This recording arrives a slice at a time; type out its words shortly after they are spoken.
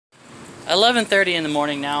11:30 in the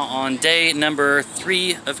morning now on day number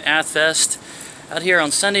 3 of Athfest out here on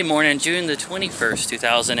Sunday morning, June the 21st,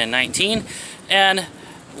 2019. And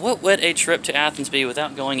what would a trip to Athens be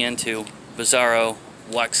without going into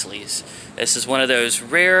Bizarro-Wuxtry's? This is one of those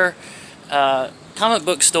rare comic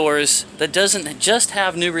book stores that doesn't just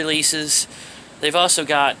have new releases. They've also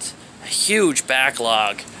got a huge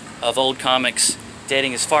backlog of old comics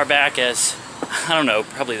dating as far back as, I don't know,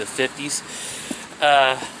 probably the 50s.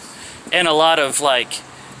 And a lot of like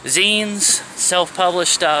zines,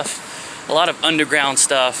 self-published stuff, a lot of underground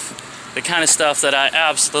stuff, the kind of stuff that I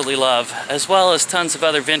absolutely love, as well as tons of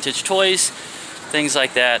other vintage toys, things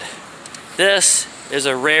like that. This is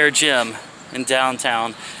a rare gem in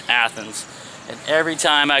downtown Athens. And every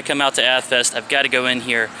time I come out to Athfest, I've got to go in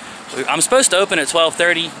here. I'm supposed to open at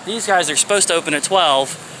 12:30. These guys are supposed to open at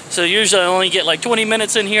 12, so usually I only get like 20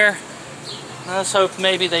 minutes in here. Let's hope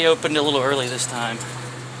maybe they opened a little early this time.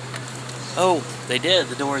 Oh, they did.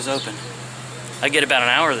 The door is open. I get about an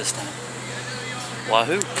hour this time.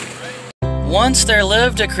 Wahoo! Once there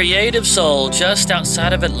lived a creative soul just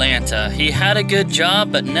outside of Atlanta. He had a good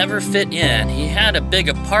job but never fit in. He had a big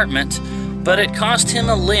apartment, but it cost him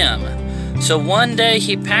a limb. So one day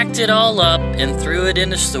he packed it all up and threw it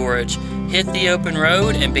into storage, hit the open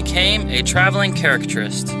road, and became a traveling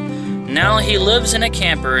caricaturist. Now he lives in a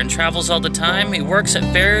camper and travels all the time. He works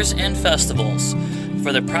at fairs and festivals.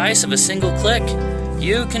 For the price of a single click,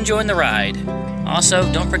 you can join the ride.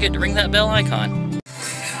 Also, don't forget to ring that bell icon.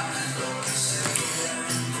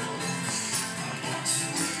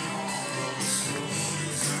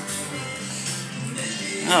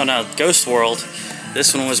 Oh no, Ghost World.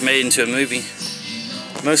 This one was made into a movie.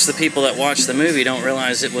 Most of the people that watch the movie don't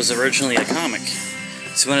realize it was originally a comic.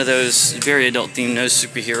 It's one of those very adult themed, no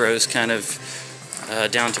superheroes kind of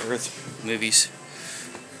down-to-earth movies.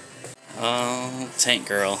 Oh, Tank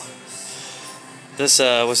Girl. This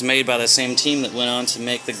was made by the same team that went on to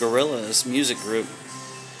make the Gorillaz music group.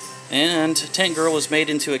 And Tank Girl was made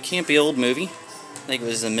into a campy old movie. I think it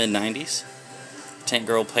was the mid-90s. Tank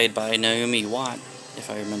Girl played by Naomi Watt, if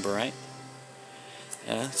I remember right.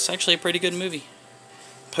 It's actually a pretty good movie.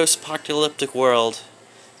 Post-apocalyptic world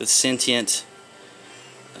with sentient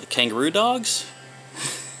kangaroo dogs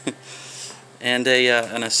and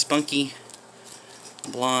a spunky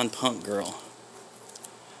blonde punk girl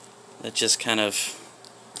that just kind of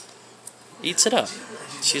eats it up.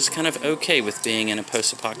 She's kind of okay with being in a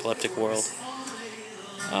post-apocalyptic world.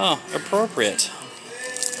 Oh, appropriate.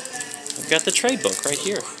 I've got the trade book right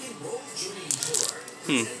here.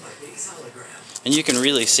 And you can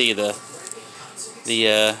really see the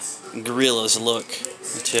Gorillaz look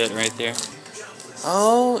to it right there.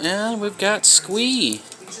 Oh, and we've got Squee.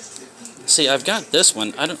 See, I've got this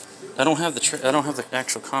one. I don't have the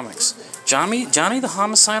actual comics. Johnny the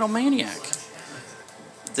Homicidal Maniac.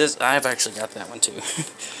 I've actually got that one too.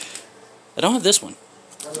 I don't have this one.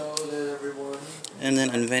 Hello there, everyone. And then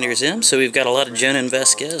Invader Zim. So we've got a lot of Jonan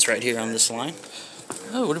Vasquez right here on this line.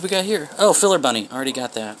 Oh, what have we got here? Oh, Filler Bunny. Already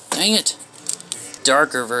got that. Dang it.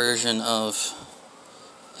 Darker version of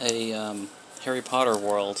a Harry Potter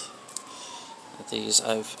world. These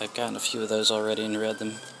I've gotten a few of those already and read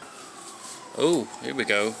them. Oh, here we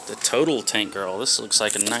go. The Total Tank Girl. This looks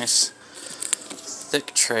like a nice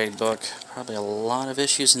thick trade book. Probably a lot of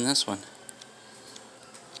issues in this one.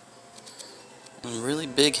 And really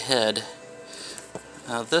big head.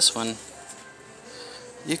 Now this one,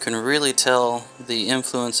 you can really tell the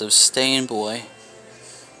influence of Stain Boy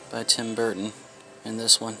by Tim Burton in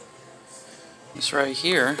this one. This right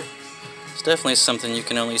here is definitely something you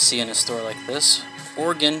can only see in a store like this.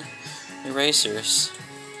 Organ erasers.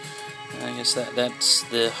 I guess that's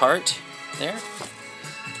the heart there.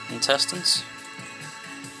 Intestines.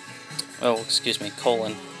 Oh, excuse me,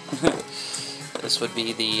 colon. This would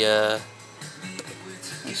be the,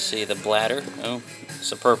 let's see, the bladder. Oh,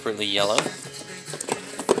 it's appropriately yellow.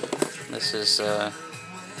 This is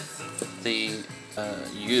the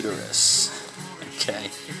uterus.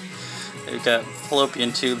 Okay. They've got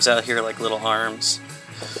fallopian tubes out here like little arms.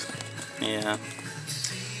 Yeah.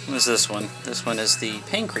 What is this one? This one is the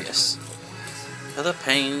pancreas. The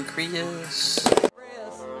pancreas.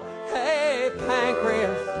 Hey,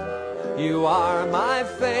 pancreas, you are my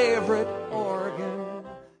favorite organ.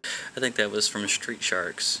 I think that was from Street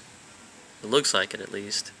Sharks. It looks like it, at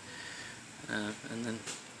least. And then,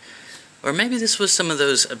 or maybe this was some of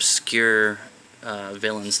those obscure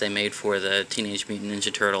villains they made for the Teenage Mutant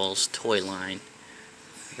Ninja Turtles toy line.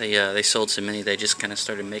 They sold so many, they just kind of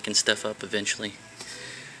started making stuff up eventually.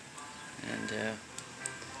 And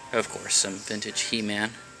of course, some vintage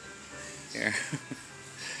He-Man here.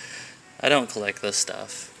 I don't collect this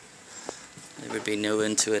stuff. There would be no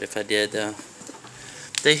end to it if I did, though.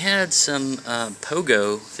 They had some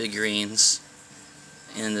pogo figurines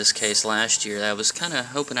in this case last year. I was kind of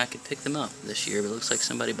hoping I could pick them up this year, but it looks like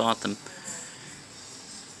somebody bought them.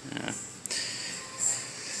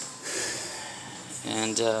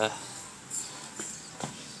 And, oh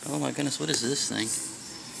my goodness, what is this thing?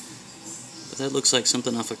 But that looks like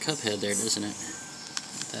something off a Cuphead there, doesn't it?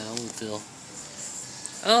 That old Phil.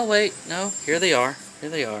 Oh wait, no, here they are. Here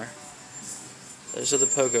they are. Those are the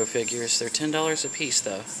pogo figures. They're $10 a piece,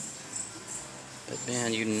 though. But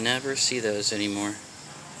man, you never see those anymore.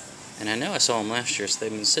 And I know I saw them last year, so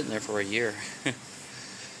they've been sitting there for a year.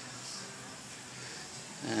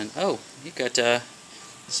 And oh, you got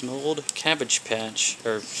some old Cabbage Patch,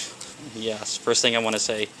 or yes, first thing I want to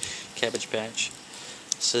say, Cabbage Patch.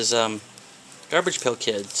 This is Garbage Pail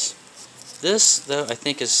Kids. This, though, I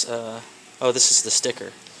think is oh, this is the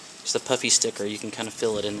sticker. It's the puffy sticker. You can kind of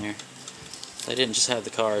fill it in there. They didn't just have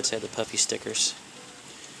the cards; they had the puffy stickers.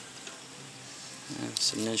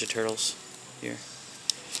 Some Ninja Turtles here.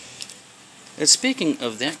 And speaking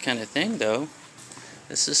of that kind of thing, though,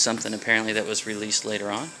 this is something apparently that was released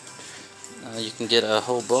later on. You can get a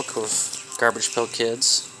whole book of Garbage Pail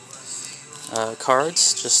Kids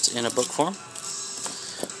cards, just in a book form.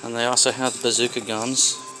 And they also have the Bazooka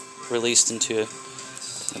Gums released into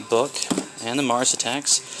a book, and the Mars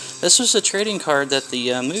Attacks. This was a trading card that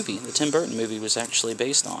the movie, the Tim Burton movie, was actually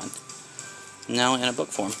based on. Now in a book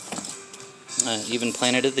form. Even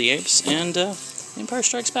Planet of the Apes and Empire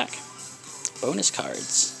Strikes Back. Bonus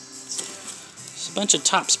cards. There's a bunch of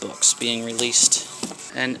Topps books being released.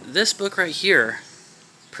 And this book right here,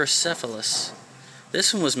 Persepolis,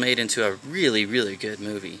 this one was made into a really, really good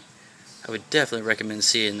movie. I would definitely recommend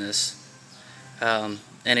seeing this. And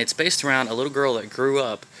it's based around a little girl that grew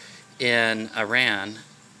up in Iran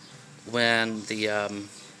when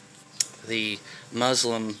the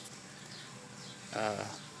Muslim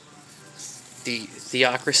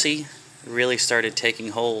theocracy really started taking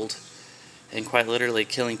hold and quite literally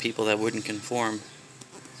killing people that wouldn't conform.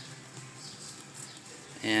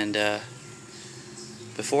 And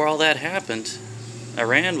before all that happened,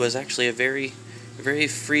 Iran was actually a very, very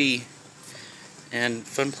free and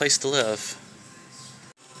fun place to live.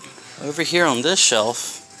 Over here on this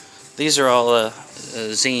shelf, these are all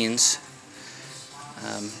zines,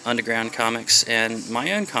 underground comics, and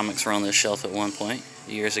my own comics were on this shelf at one point,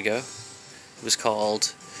 years ago. It was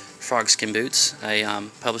called Frogskin Boots. I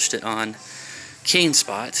published it on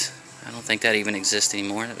Keenspot. I don't think that even exists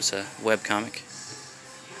anymore. That was a web comic.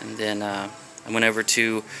 And then I went over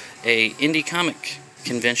to a indie comic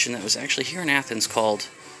convention that was actually here in Athens called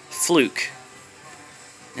Fluke.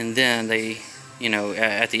 And then they, you know,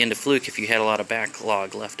 at the end of Fluke, if you had a lot of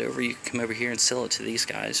backlog left over, you could come over here and sell it to these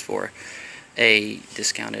guys for a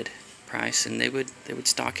discounted price, and they would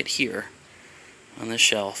stock it here on this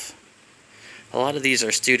shelf. A lot of these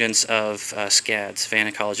are students of SCAD,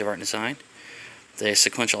 Savannah College of Art and Design, the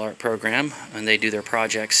sequential art program, and they do their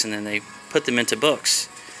projects and then they put them into books.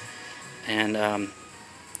 And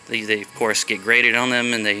they of course get graded on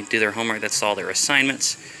them, and they do their homework. That's all their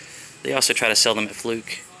assignments. They also try to sell them at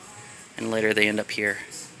Fluke, and later they end up here.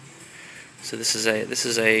 So this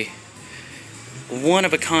is a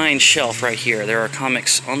one-of-a-kind shelf right here. There are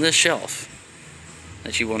comics on this shelf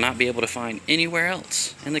that you will not be able to find anywhere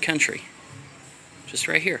else in the country. Just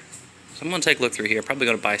right here. So I'm going to take a look through here. Probably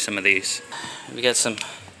going to buy some of these. We got some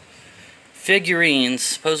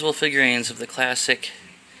figurines, posable figurines of the classic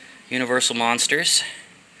Universal monsters.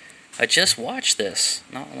 I just watched this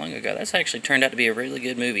not long ago. That's actually turned out to be a really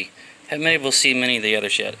good movie. Haven't been able to see many of the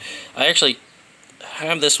others yet. I actually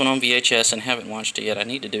have this one on VHS and haven't watched it yet. I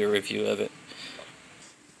need to do a review of it.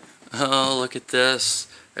 Oh, look at this.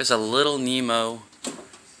 There's a little Nemo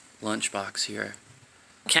lunchbox here.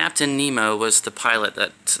 Captain Nemo was the pilot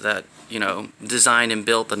that you know, designed and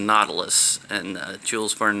built the Nautilus and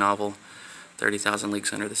Jules Verne novel 30,000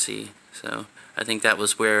 Leagues Under the Sea. So I think that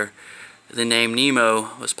was where the name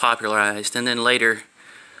Nemo was popularized, and then later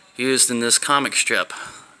used in this comic strip,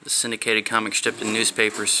 the syndicated comic strip in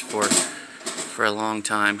newspapers for a long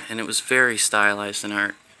time, and it was very stylized in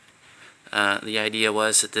art. The idea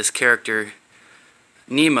was that this character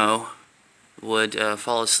Nemo would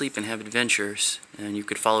fall asleep and have adventures, and you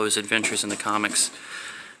could follow his adventures in the comics.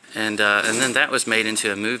 And then that was made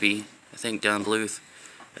into a movie. I think a Don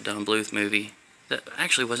Bluth movie that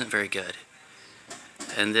actually wasn't very good.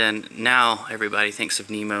 And then now everybody thinks of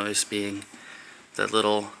Nemo as being the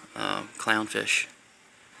little clownfish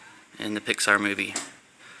in the Pixar movie.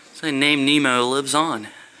 So the name Nemo lives on.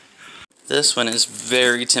 This one is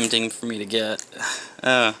very tempting for me to get.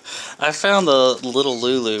 I found the little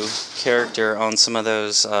Lulu character on some of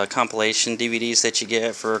those compilation DVDs that you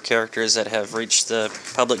get for characters that have reached the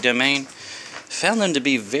public domain. Found them to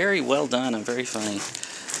be very well done and very funny.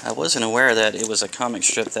 I wasn't aware that it was a comic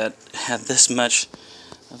strip that had this much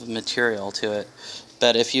of material to it.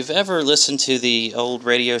 But if you've ever listened to the old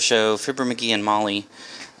radio show Fibber McGee and Molly,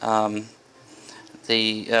 the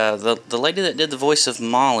lady that did the voice of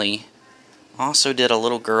Molly also did a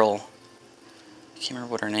little girl. I can't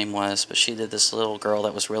remember what her name was, but she did this little girl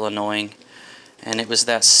that was real annoying. And it was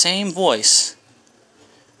that same voice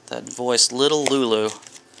that voiced little Lulu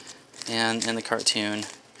in the cartoon.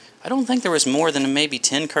 I don't think there was more than maybe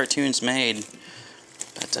 10 cartoons made.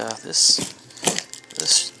 But this,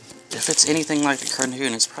 if it's anything like the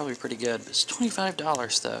cartoon, it's probably pretty good. It's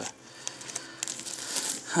 $25 though.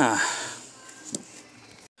 Huh.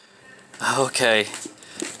 Okay.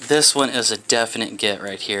 This one is a definite get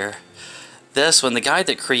right here. This one, the guy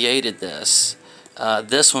that created this,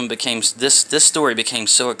 this story became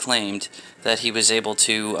so acclaimed that he was able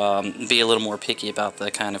to be a little more picky about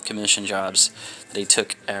the kind of commission jobs that he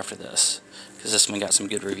took after this, because this one got some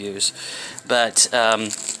good reviews. But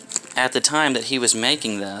at the time that he was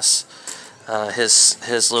making this,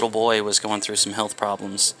 his little boy was going through some health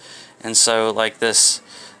problems, and so like this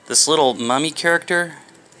little mummy character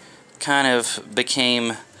kind of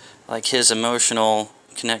became like his emotional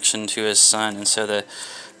connection to his son, and so the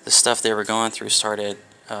stuff they were going through started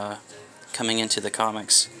coming into the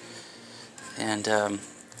comics. And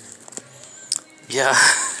yeah,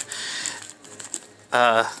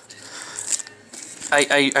 I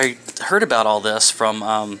heard about all this from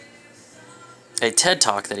a TED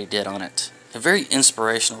Talk that he did on it, a very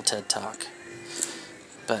inspirational TED Talk.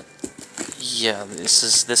 But yeah,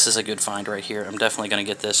 this is a good find right here. I'm definitely going to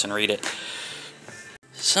get this and read it.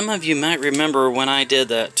 Some of you might remember when I did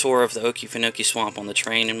that tour of the Okefenokee Swamp on the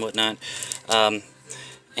train and whatnot,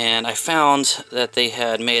 and I found that they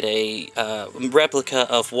had made a replica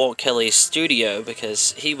of Walt Kelly's studio,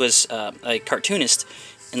 because he was a cartoonist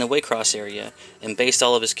in the Waycross area and based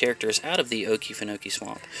all of his characters out of the Okefenokee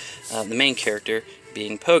Swamp. The main character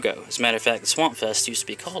being Pogo. As a matter of fact, the Swamp Fest used to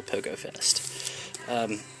be called Pogo Fest.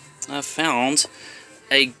 I found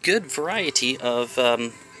a good variety of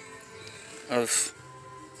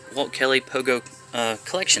Walt Kelly Pogo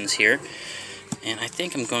collections here, and I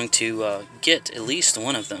think I'm going to get at least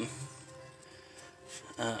one of them.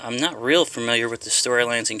 I'm not real familiar with the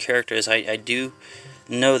storylines and characters. I do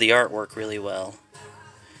know the artwork really well,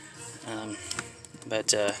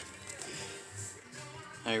 but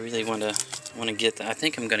I really want to get that. I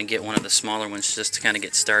think I'm going to get one of the smaller ones just to kind of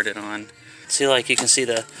get started on. See, like you can see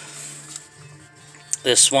the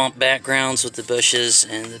swamp backgrounds with the bushes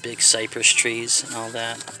and the big cypress trees and all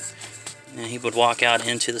that. And he would walk out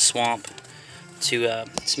into the swamp to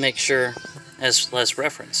make sure, as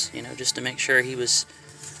reference, you know, just to make sure he was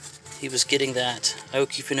getting that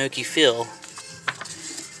Okefenokee feel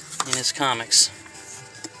in his comics.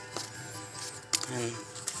 And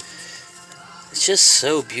it's just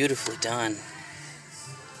so beautifully done.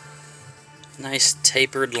 Nice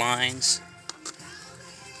tapered lines.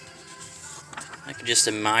 I could just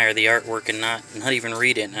admire the artwork and not even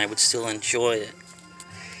read it, and I would still enjoy it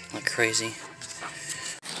like crazy.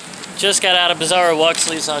 Just got out of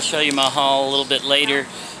Bizarro-Wuxtry's. I'll show you my haul a little bit later.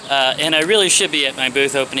 And I really should be at my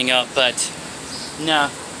booth opening up, but no.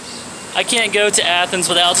 I can't go to Athens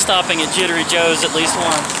without stopping at Jittery Joe's at least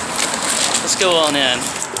once. Let's go on in.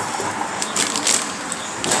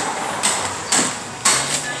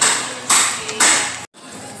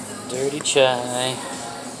 Dirty chai.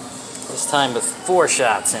 This time with 4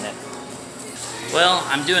 shots in it. Well,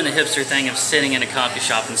 I'm doing the hipster thing of sitting in a coffee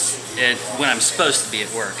shop when I'm supposed to be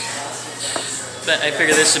at work. But I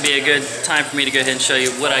figured this would be a good time for me to go ahead and show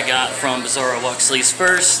you what I got from Bizarro-Wuxtry's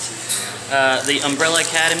first. The Umbrella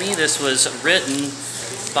Academy. This was written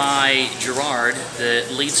by Gerard, the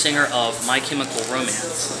lead singer of My Chemical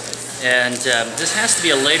Romance. And this has to be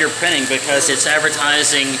a later printing because it's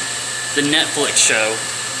advertising the Netflix show,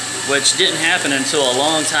 which didn't happen until a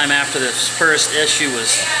long time after the first issue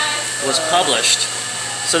was published.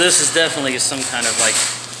 So this is definitely some kind of like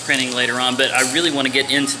printing later on, but I really want to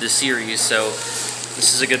get into the series, so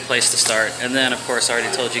this is a good place to start. And then, of course, I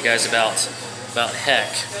already told you guys about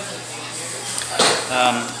Heck.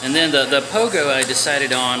 And then the Pogo I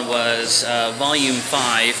decided on was Volume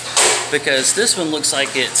 5, because this one looks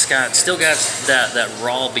like it's still got that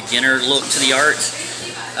raw beginner look to the art,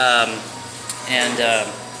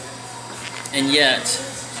 and yet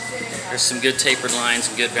There's some good tapered lines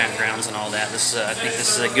and good backgrounds and all that. This I think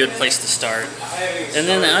this is a good place to start. And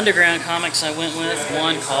then the underground comics I went with,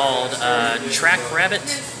 one called Track Rabbit.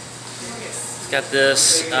 It's got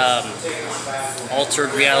this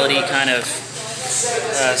altered reality kind of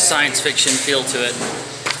science fiction feel to it.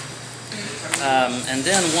 And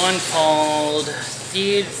then one called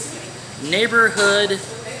Neighborhood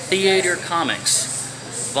Theater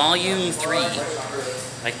Comics, Volume 3.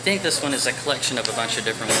 I think this one is a collection of a bunch of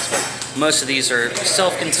different ones, but most of these are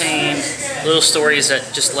self-contained little stories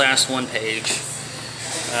that just last one page.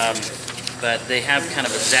 But they have kind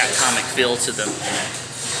of a Zap comic feel to them,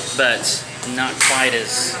 but not quite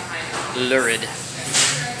as lurid.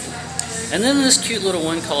 And then this cute little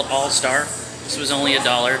one called All Star. This was only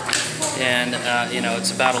 $1, and you know,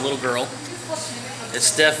 it's about a little girl.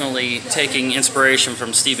 It's definitely taking inspiration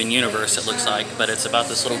from Steven Universe, it looks like, but it's about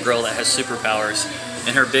this little girl that has superpowers,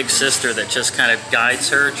 and her big sister that just kind of guides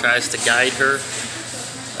her, tries to guide her,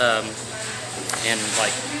 and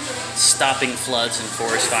like stopping floods and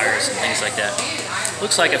forest fires and things like that.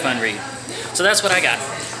 Looks like a fun read. So that's what I got.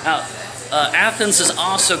 Now, Athens has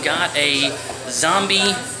also got a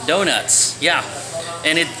zombie donuts. Yeah,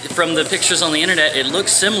 and from the pictures on the internet, it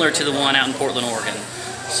looks similar to the one out in Portland, Oregon.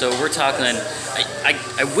 So we're talking,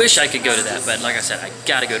 I wish I could go to that, but like I said, I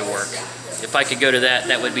gotta go to work. If I could go to that,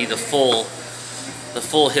 that would be the full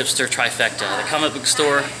hipster trifecta. The comic book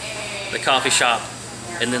store, the coffee shop,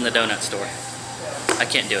 and then the donut store. I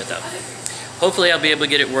can't do it though. Hopefully I'll be able to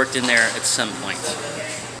get it worked in there at some point.